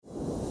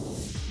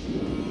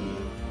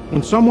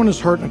When someone is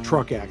hurt in a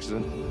truck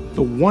accident,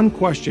 the one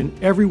question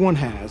everyone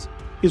has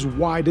is,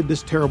 why did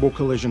this terrible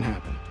collision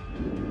happen?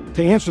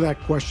 To answer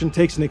that question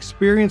takes an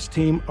experienced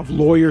team of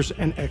lawyers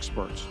and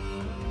experts.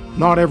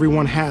 Not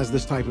everyone has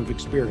this type of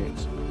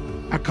experience.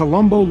 At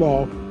Colombo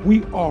Law,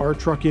 we are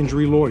truck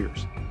injury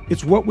lawyers.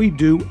 It's what we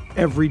do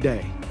every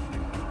day.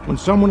 When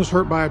someone is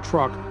hurt by a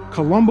truck,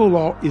 Colombo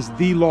Law is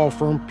the law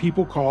firm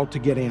people call to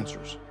get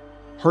answers.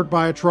 Hurt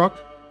by a truck?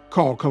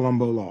 Call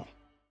Colombo Law.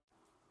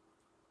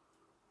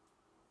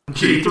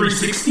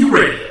 J360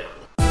 Radio.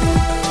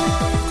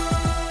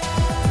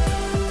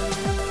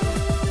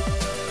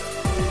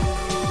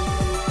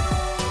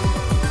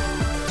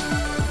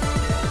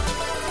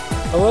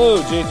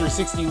 Hello,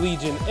 J360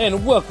 Legion,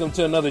 and welcome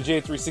to another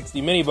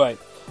J360 Mini Bite,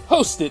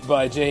 hosted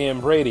by J.M.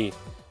 Brady.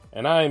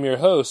 And I am your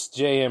host,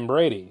 J.M.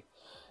 Brady.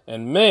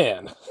 And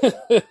man,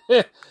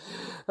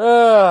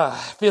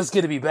 feels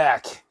good to be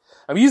back.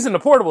 I'm using the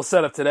portable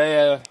setup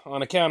today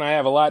on account I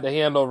have a lot to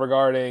handle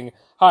regarding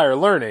higher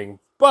learning.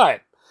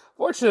 But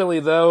fortunately,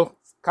 though,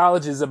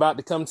 college is about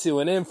to come to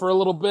an end for a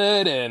little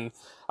bit, and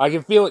I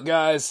can feel it,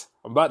 guys.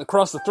 I'm about to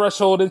cross the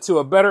threshold into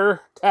a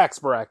better tax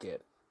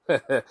bracket.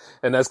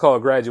 And that's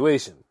called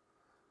graduation.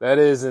 That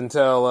is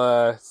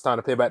until it's time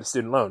to pay back the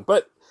student loan.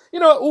 But, you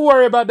know, we'll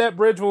worry about that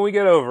bridge when we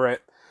get over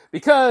it.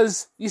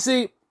 Because, you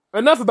see,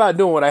 enough about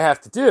doing what I have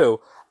to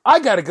do. I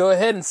got to go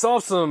ahead and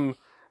solve some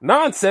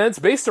nonsense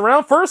based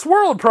around first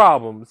world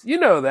problems. You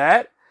know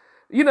that.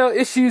 You know,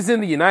 issues in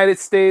the United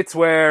States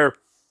where,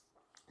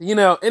 you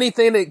know,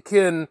 anything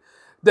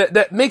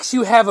that makes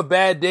you have a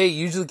bad day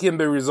usually can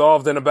be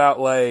resolved in about,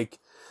 like,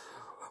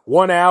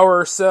 1 hour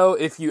or so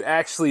if you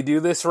actually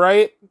do this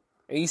right.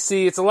 And you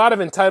see, it's a lot of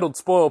entitled,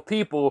 spoiled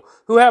people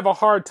who have a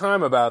hard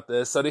time about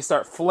this, so they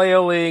start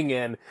flailing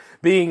and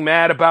being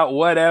mad about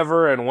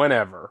whatever and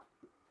whenever.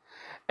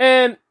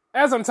 And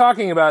as I'm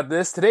talking about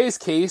this, today's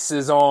case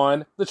is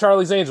on the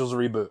Charlie's Angels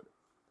reboot.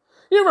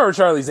 You remember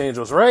Charlie's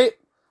Angels, right?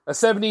 A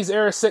 70s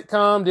era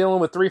sitcom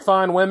dealing with three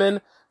fine women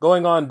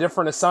going on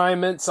different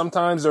assignments.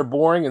 Sometimes they're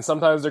boring and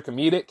sometimes they're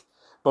comedic,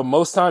 but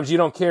most times you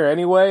don't care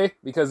anyway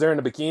because they're in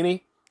a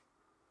bikini.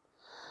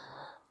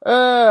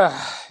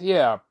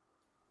 Yeah.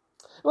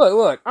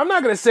 Look, I'm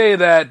not going to say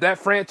that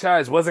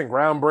franchise wasn't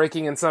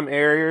groundbreaking in some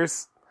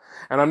areas,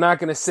 and I'm not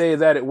going to say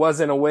that it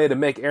wasn't a way to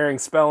make Aaron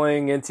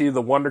Spelling into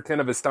the Wonderton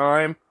of his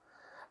time.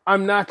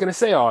 I'm not going to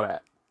say all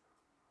that.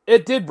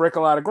 It did break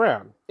a lot of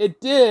ground. It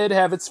did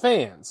have its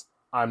fans.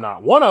 I'm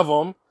not one of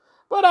them,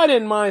 but I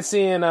didn't mind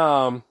seeing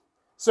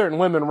certain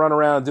women run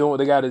around doing what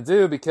they got to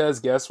do because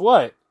guess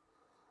what?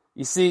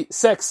 You see,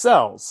 sex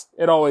sells.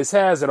 It always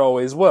has, it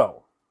always will.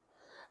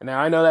 Now,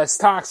 I know that's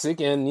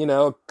toxic, and, you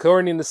know,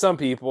 according to some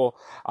people,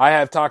 I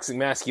have toxic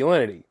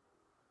masculinity.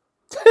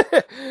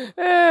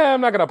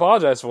 I'm not going to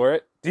apologize for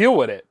it. Deal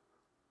with it.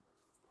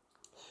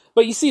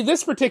 But you see,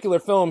 this particular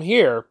film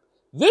here,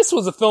 this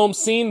was a film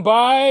seen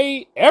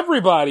by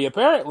everybody,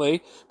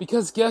 apparently,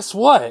 because guess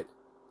what?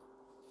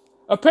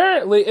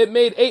 Apparently, it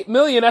made $8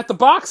 million at the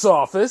box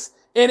office,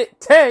 and it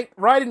tanked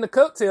right in the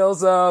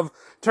coattails of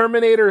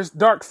Terminator's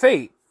Dark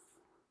Fate.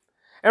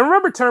 And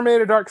remember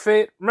Terminator Dark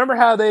Fate? Remember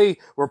how they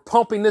were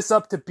pumping this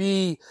up to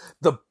be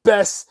the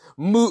best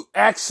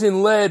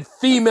action-led,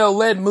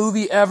 female-led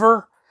movie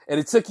ever? And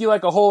it took you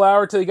like a whole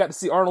hour till you got to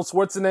see Arnold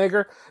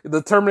Schwarzenegger,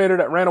 the Terminator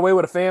that ran away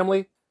with a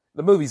family.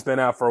 The movie's been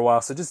out for a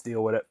while, so just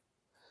deal with it.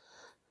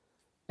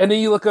 And then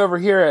you look over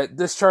here at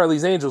this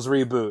Charlie's Angels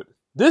reboot.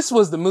 This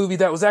was the movie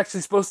that was actually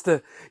supposed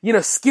to, you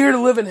know, scare the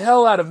living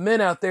hell out of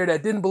men out there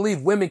that didn't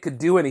believe women could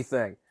do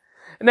anything.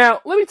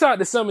 Now, let me talk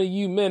to some of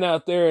you men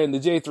out there in the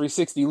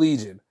J360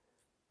 Legion.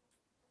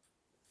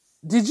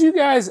 Did you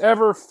guys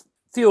ever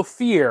feel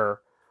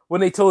fear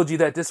when they told you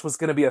that this was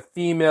going to be a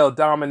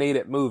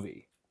female-dominated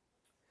movie?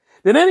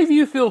 Did any of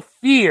you feel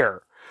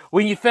fear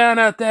when you found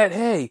out that,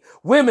 hey,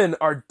 women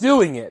are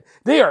doing it?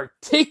 They are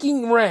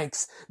taking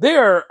ranks. They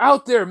are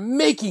out there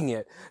making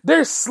it.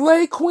 They're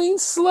slay queen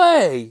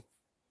slay.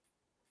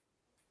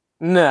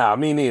 Nah,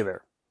 me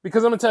neither.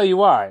 Because I'm going to tell you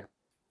why.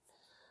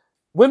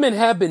 Women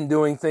have been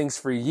doing things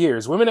for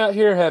years. Women out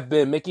here have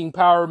been making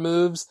power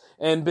moves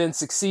and been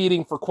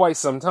succeeding for quite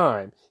some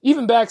time.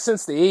 Even back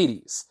since the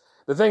 80s.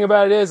 The thing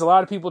about it is, a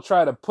lot of people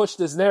try to push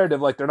this narrative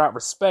like they're not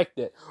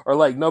respected or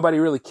like nobody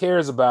really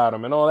cares about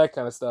them and all that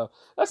kind of stuff.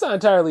 That's not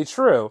entirely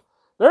true.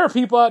 There are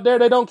people out there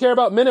that don't care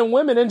about men and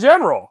women in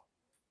general.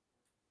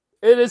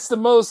 It is the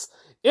most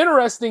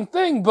interesting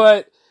thing,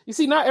 but you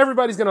see, not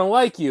everybody's going to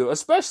like you,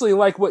 especially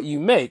like what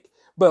you make.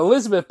 But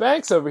Elizabeth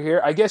Banks over here,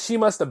 I guess she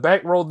must have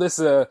bankrolled this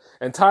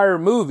entire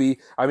movie.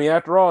 I mean,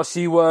 after all,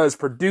 she was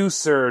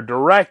producer,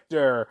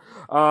 director,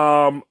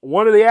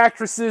 one of the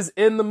actresses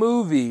in the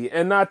movie.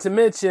 And not to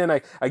mention,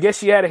 I guess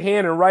she had a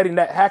hand in writing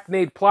that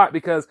hackneyed plot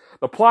because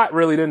the plot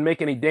really didn't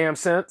make any damn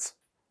sense.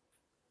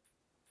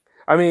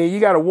 I mean, you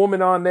got a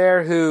woman on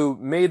there who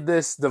made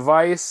this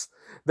device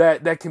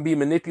that can be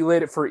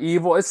manipulated for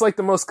evil. It's like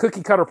the most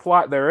cookie cutter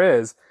plot there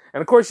is. And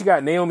of course you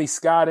got Naomi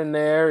Scott in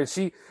there, and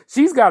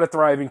she's got a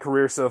thriving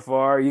career so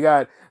far. You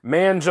got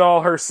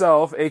Manjal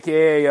herself,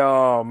 aka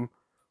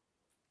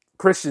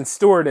Kristen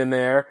Stewart in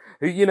there,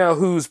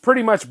 who's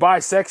pretty much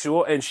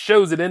bisexual and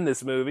shows it in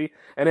this movie.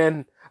 And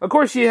then, of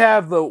course, you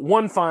have the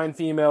one fine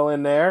female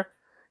in there,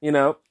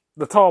 the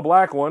tall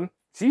black one.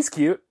 She's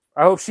cute.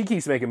 I hope she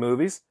keeps making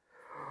movies.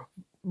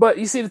 But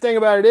you see, the thing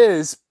about it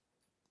is,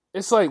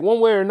 it's like one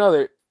way or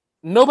another,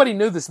 nobody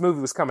knew this movie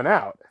was coming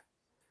out.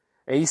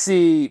 And you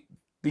see,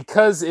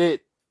 because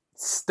it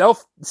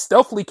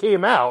stealthily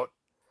came out,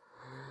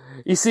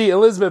 you see,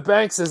 Elizabeth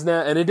Banks is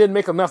now, and it didn't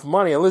make enough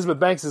money. Elizabeth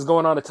Banks is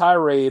going on a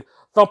tirade,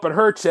 thumping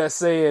her chest,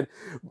 saying,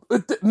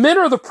 men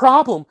are the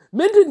problem.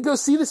 Men didn't go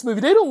see this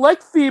movie. They don't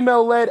like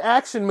female-led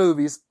action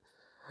movies.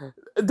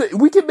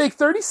 We could make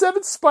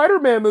 37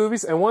 Spider-Man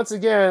movies, and once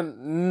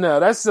again, no,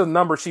 that's the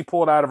number she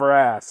pulled out of her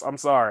ass. I'm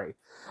sorry.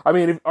 I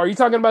mean, are you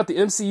talking about the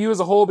MCU as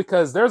a whole?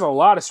 Because there's a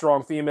lot of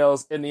strong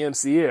females in the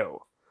MCU.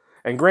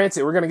 And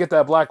granted, we're going to get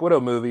that Black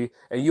Widow movie,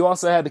 and you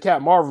also had the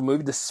Captain Marvel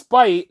movie,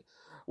 despite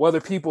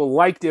whether people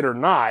liked it or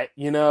not,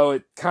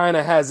 it kind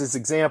of has this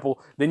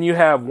example. Then you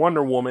have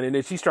Wonder Woman, and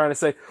then she's trying to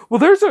say, well,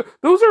 those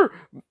are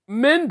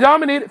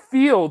men-dominated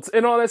fields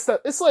and all that stuff.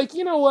 It's like,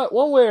 you know what?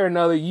 One way or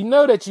another, you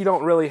know that you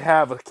don't really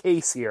have a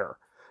case here.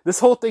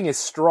 This whole thing is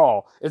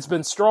straw. It's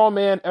been straw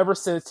man ever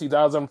since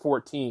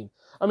 2014.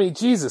 I mean,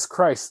 Jesus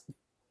Christ.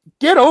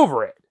 Get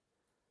over it.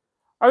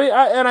 I mean,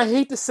 I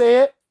hate to say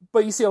it,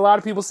 but you see a lot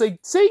of people say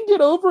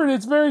get over it.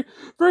 It's very,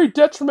 very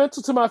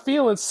detrimental to my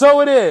feelings. So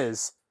it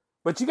is.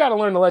 But you got to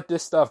learn to let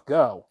this stuff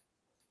go.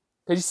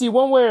 Because you see,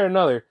 one way or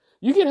another,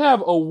 you can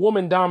have a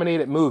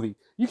woman-dominated movie.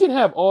 You can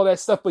have all that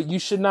stuff, but you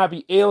should not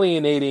be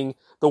alienating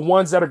the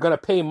ones that are going to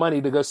pay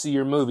money to go see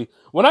your movie.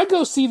 When I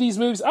go see these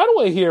movies, I don't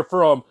want to hear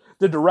from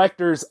the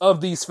directors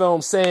of these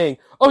films saying,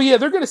 oh yeah,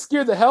 they're going to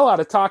scare the hell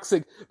out of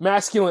toxic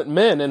masculine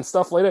men and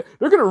stuff like that.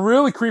 They're going to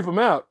really creep them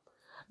out.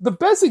 The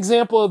best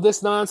example of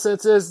this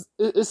nonsense is,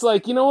 it's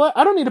like, you know what?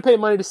 I don't need to pay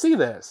money to see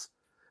this.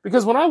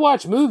 Because when I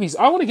watch movies,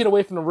 I want to get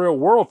away from the real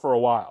world for a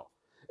while.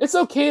 It's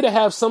okay to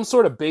have some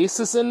sort of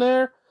basis in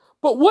there,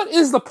 but what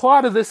is the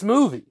plot of this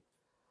movie?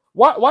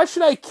 Why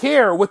should I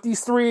care what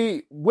these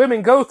three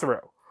women go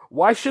through?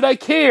 Why should I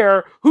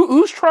care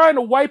who's trying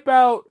to wipe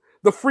out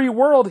the free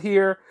world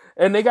here,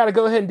 and they got to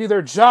go ahead and do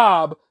their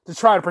job to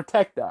try to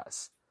protect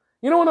us?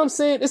 You know what I'm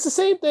saying? It's the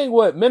same thing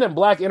with Men in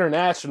Black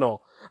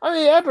International. I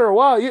mean, after a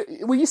while,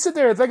 when you sit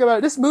there and think about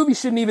it, this movie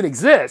shouldn't even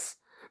exist,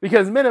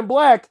 because Men in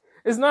Black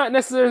is not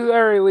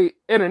necessarily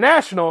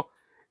international.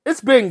 It's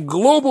been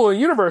global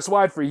and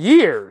universe-wide for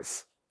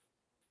years.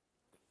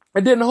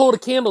 It didn't hold a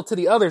candle to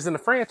the others in the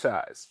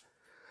franchise.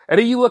 And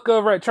then you look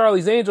over at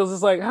Charlie's Angels,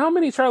 it's like, how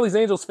many Charlie's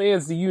Angels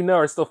fans do you know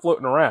are still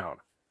floating around?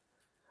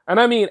 And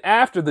I mean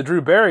after the Drew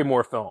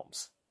Barrymore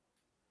films.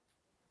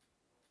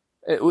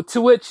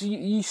 To which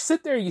you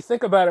sit there, you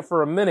think about it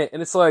for a minute,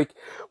 and it's like,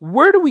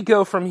 where do we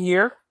go from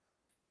here?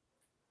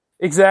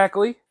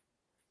 Exactly.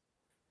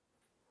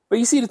 But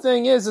you see, the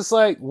thing is, it's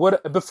like,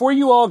 before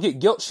you all get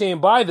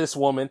guilt-shamed by this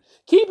woman,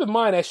 keep in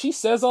mind, as she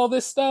says all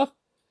this stuff,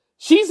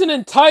 she's an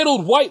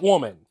entitled white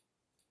woman.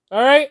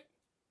 All right?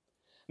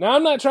 Now,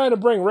 I'm not trying to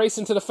bring race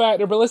into the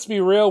factor, but let's be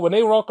real. When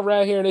they walk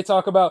around here and they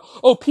talk about,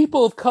 oh,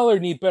 people of color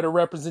need better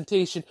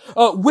representation.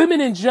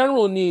 Women in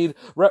general need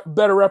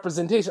better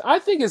representation. I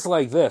think it's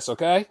like this,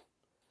 okay?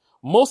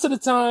 Most of the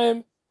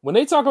time, when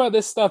they talk about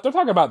this stuff, they're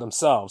talking about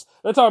themselves.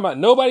 They're talking about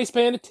nobody's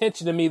paying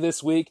attention to me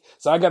this week,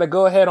 so I got to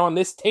go ahead on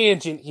this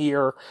tangent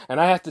here,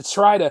 and I have to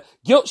try to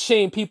guilt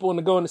shame people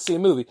into going to see a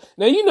movie.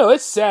 Now,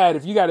 it's sad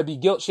if you got to be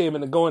guilt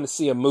shaming to going to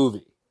see a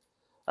movie.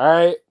 All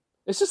right?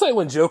 It's just like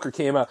when Joker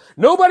came out.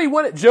 Nobody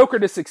wanted Joker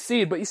to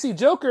succeed, but you see,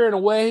 Joker, in a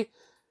way,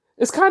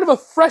 is kind of a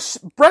fresh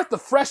breath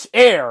of fresh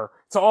air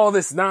to all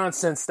this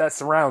nonsense that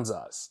surrounds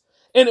us.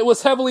 And it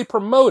was heavily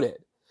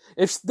promoted.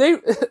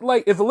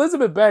 If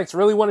Elizabeth Banks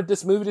really wanted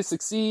this movie to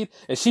succeed,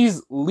 and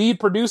she's lead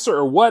producer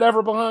or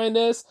whatever behind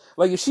this,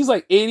 if she's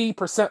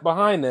 80%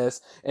 behind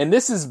this, and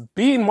this is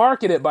being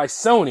marketed by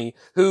Sony,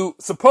 who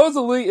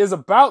supposedly is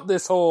about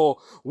this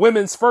whole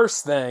women's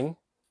first thing,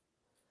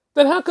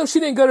 then how come she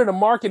didn't go to the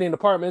marketing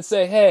department and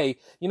say, hey,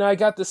 I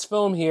got this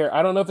film here.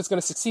 I don't know if it's going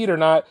to succeed or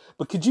not,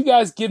 but could you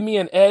guys give me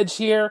an edge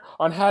here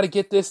on how to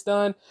get this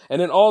done?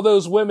 And then all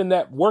those women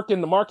that work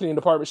in the marketing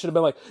department should have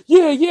been like,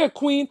 yeah,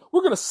 queen,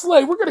 we're going to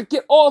slay. We're going to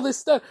get all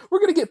this done. We're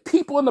going to get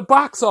people in the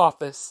box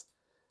office.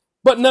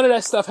 But none of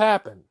that stuff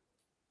happened.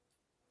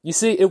 You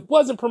see, it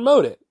wasn't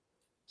promoted.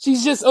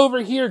 She's just over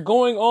here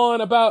going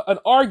on about an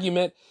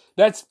argument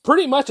that's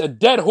pretty much a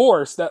dead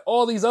horse that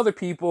all these other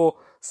people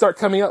start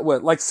coming up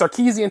with, like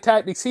Sarkeesian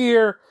tactics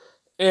here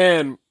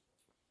and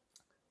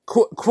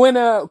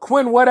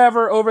Quinn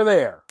whatever over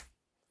there.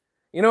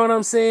 You know what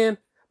I'm saying?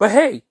 But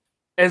hey,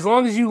 as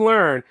long as you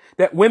learn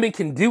that women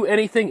can do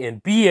anything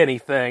and be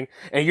anything,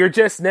 and you're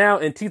just now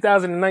in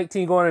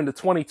 2019 going into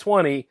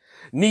 2020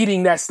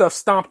 needing that stuff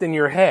stomped in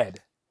your head.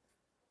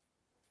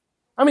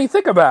 I mean,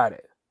 think about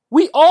it.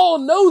 We all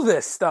know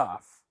this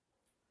stuff.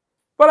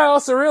 But I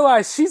also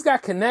realize she's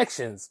got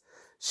connections.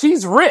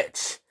 She's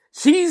rich.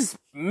 She's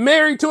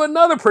married to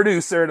another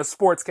producer and a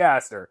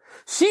sportscaster.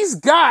 She's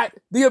got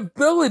the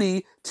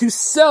ability to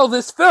sell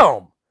this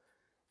film.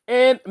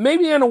 And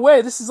maybe in a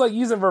way, this is like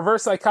using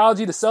reverse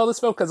psychology to sell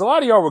this film, because a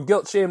lot of y'all were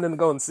guilt shamed into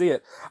going and see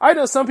it. I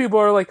know some people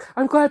are like,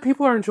 I'm glad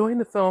people are enjoying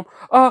the film.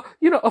 A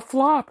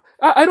flop.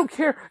 I don't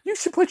care. You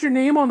should put your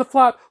name on the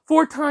flop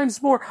 4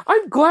 times more.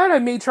 I'm glad I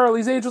made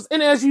Charlie's Angels,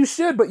 and as you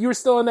should, but you were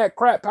still in that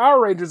crap Power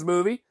Rangers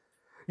movie.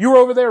 You were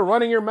over there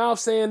running your mouth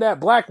saying that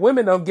black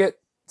women don't get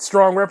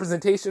strong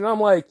representation. I'm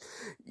like,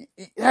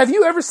 have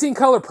you ever seen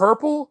Color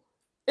Purple?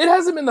 It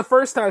hasn't been the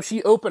first time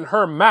she opened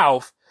her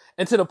mouth,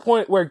 and to the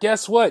point where,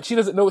 guess what? She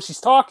doesn't know what she's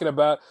talking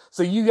about.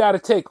 So you got to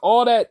take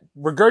all that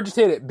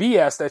regurgitated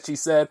BS that she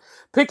said,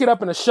 pick it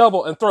up in a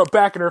shovel and throw it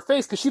back in her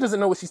face, because she doesn't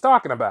know what she's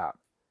talking about.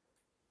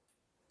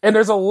 And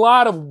there's a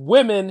lot of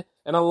women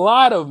and a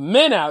lot of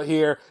men out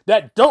here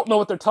that don't know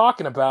what they're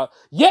talking about.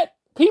 Yet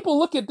people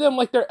look at them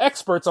like they're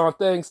experts on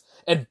things,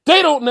 and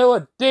they don't know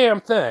a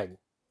damn thing.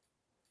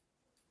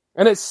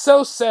 And it's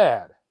so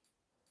sad.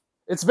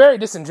 It's very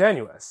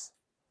disingenuous.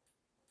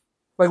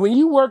 Like, when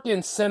you work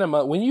in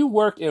cinema, when you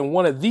work in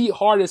one of the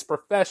hardest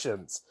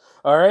professions,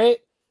 all right?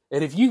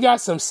 And if you got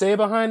some say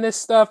behind this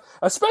stuff,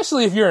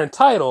 especially if you're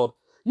entitled,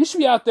 you should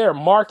be out there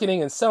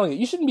marketing and selling it.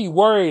 You shouldn't be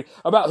worried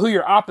about who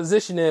your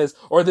opposition is,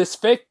 or this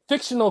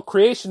fictional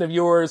creation of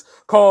yours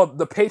called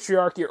the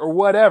patriarchy or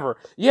whatever.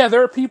 Yeah,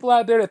 there are people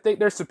out there that think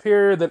they're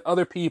superior than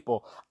other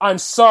people. I'm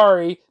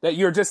sorry that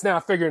you're just now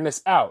figuring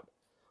this out.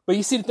 But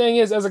you see, the thing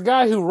is, as a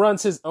guy who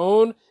runs his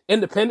own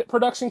independent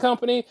production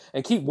company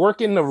and keep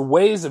working the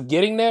ways of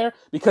getting there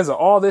because of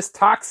all this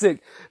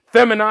toxic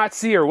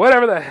feminazi or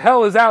whatever the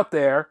hell is out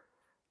there,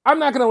 I'm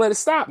not going to let it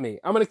stop me.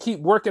 I'm going to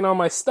keep working on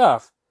my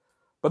stuff.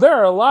 But there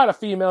are a lot of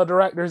female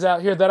directors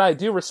out here that I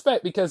do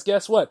respect, because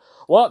guess what?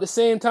 While at the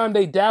same time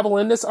they dabble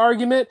in this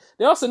argument,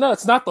 they also know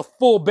it's not the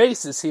full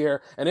basis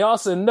here. And they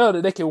also know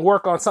that they can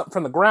work on something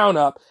from the ground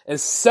up and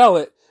sell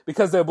it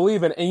because they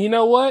believe in it. And you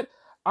know what?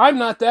 I'm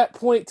not that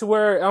point to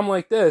where I'm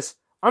like this.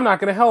 I'm not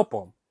going to help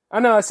them. I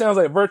know it sounds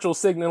like virtual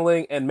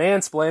signaling and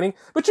mansplaining,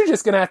 but you're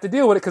just going to have to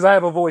deal with it, because I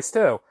have a voice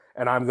too,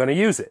 and I'm going to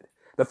use it.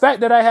 The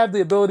fact that I have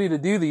the ability to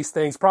do these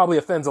things probably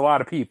offends a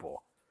lot of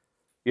people.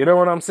 You know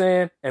what I'm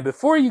saying? And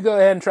before you go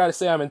ahead and try to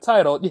say I'm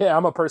entitled, yeah,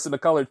 I'm a person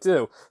of color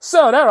too.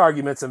 So that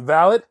argument's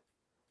invalid.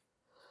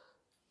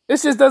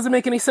 This just doesn't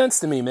make any sense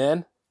to me,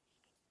 man.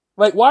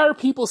 Like, why are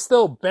people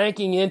still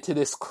banking into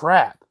this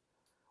crap?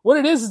 What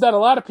it is that a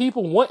lot of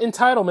people want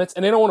entitlements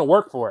and they don't want to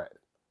work for it.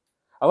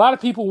 A lot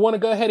of people want to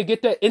go ahead and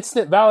get that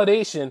instant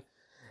validation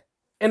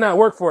and not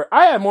work for it.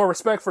 I have more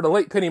respect for the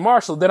late Penny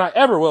Marshall than I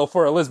ever will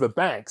for Elizabeth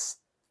Banks.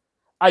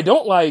 I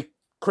don't like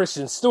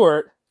Kristen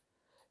Stewart.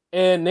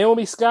 And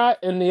Naomi Scott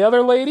and the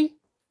other lady,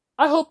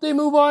 I hope they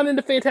move on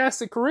into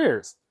fantastic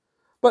careers.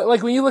 But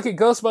like, when you look at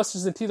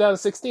Ghostbusters in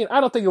 2016,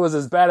 I don't think it was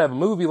as bad of a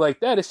movie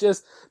like that. It's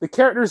just the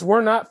characters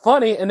were not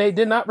funny and they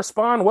did not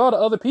respond well to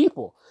other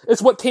people.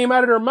 It's what came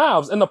out of their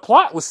mouths, and the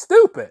plot was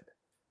stupid.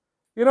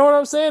 You know what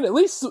I'm saying? At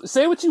least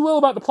say what you will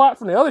about the plot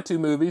from the other 2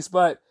 movies,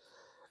 but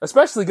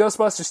especially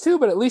Ghostbusters 2,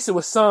 but at least it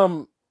was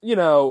some,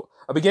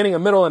 a beginning, a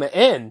middle, and an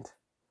end.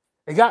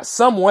 It got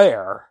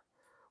somewhere.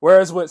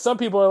 Whereas when some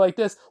people are like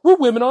this, we're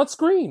women on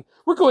screen.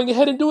 We're going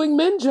ahead and doing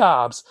men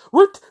jobs.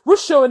 We're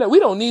showing that we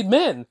don't need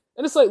men.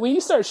 And it's like, when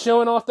you start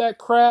showing off that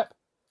crap,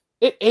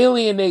 it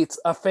alienates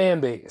a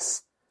fan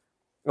base.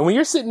 And when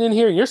you're sitting in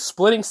here and you're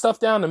splitting stuff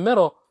down the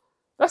middle,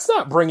 that's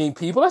not bringing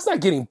people. That's not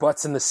getting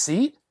butts in the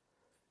seat.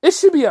 It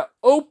should be an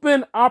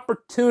open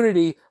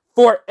opportunity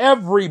for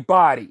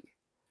everybody.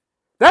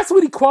 That's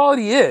what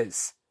equality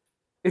is.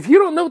 If you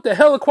don't know what the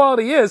hell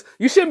equality is,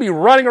 you shouldn't be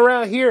running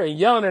around here and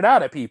yelling it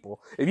out at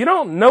people. If you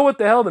don't know what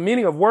the hell the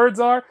meaning of words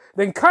are,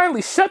 then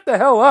kindly shut the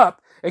hell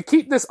up and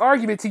keep this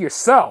argument to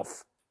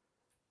yourself.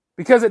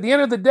 Because at the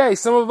end of the day,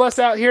 some of us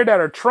out here that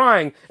are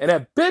trying and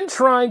have been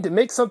trying to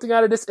make something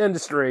out of this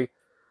industry,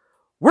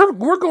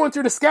 we're going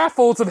through the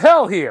scaffolds of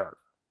hell here.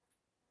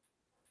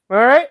 All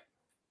right?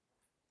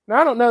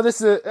 Now, I don't know.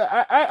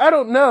 I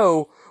don't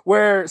know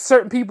where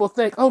certain people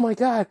think, oh my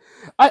God,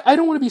 I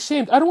don't want to be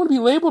shamed. I don't want to be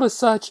labeled as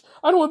such.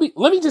 Let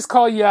me just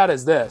call you out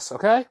as this,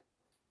 okay?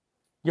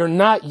 You're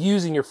not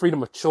using your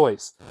freedom of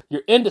choice.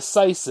 You're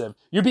indecisive.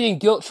 You're being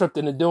guilt-tripped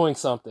into doing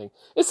something.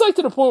 It's like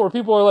to the point where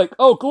people are like,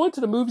 oh, going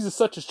to the movies is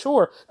such a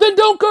chore. Then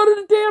don't go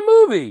to the damn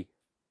movie.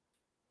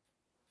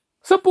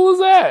 Simple as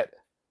that.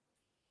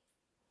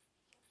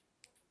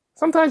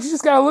 Sometimes you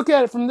just got to look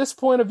at it from this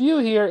point of view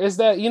here, is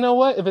that, you know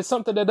what? If it's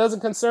something that doesn't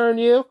concern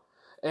you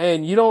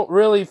and you don't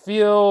really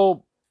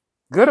feel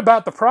good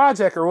about the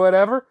project or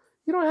whatever,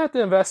 you don't have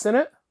to invest in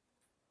it.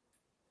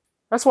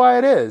 That's why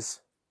it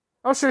is.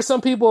 I'm sure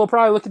some people will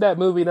probably look at that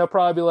movie and they'll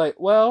probably be like,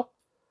 well,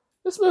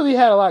 this movie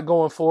had a lot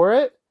going for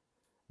it.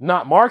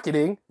 Not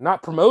marketing,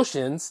 not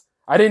promotions.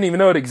 I didn't even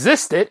know it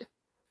existed.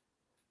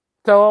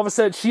 Till all of a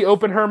sudden she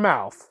opened her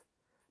mouth.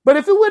 But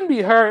if it wouldn't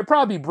be her, it'd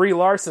probably be Brie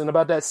Larson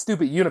about that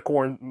stupid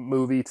unicorn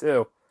movie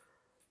too.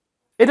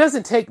 It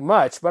doesn't take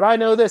much, but I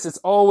know this. It's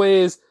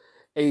always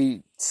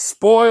a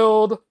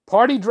spoiled,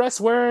 party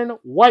dress wearing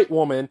white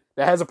woman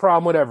that has a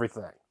problem with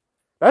everything.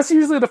 That's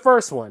usually the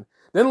first one.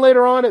 Then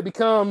later on it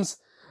becomes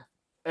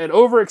an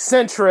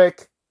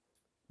over-eccentric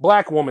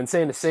black woman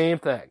saying the same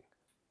thing.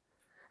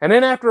 And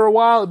then after a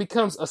while, it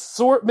becomes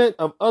assortment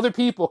of other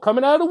people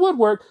coming out of the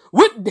woodwork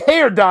with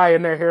hair dye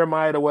in their hair,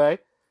 by the way,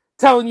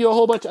 telling you a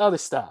whole bunch of other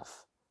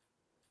stuff.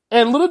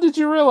 And little did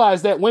you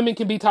realize that women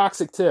can be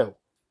toxic too,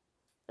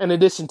 in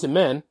addition to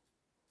men.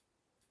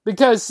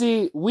 Because,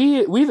 see,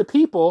 we the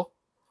people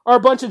are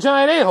a bunch of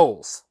giant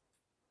a-holes.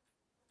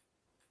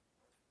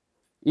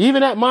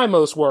 Even at my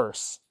most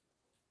worst.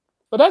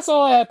 But that's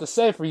all I have to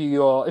say for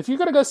you all. If you're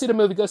going to go see the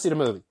movie, go see the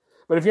movie.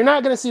 But if you're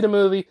not going to see the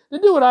movie,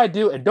 then do what I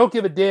do and don't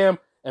give a damn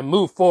and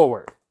move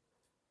forward.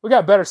 We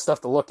got better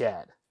stuff to look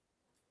at.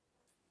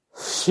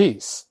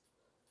 Jeez.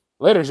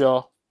 Later,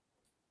 y'all.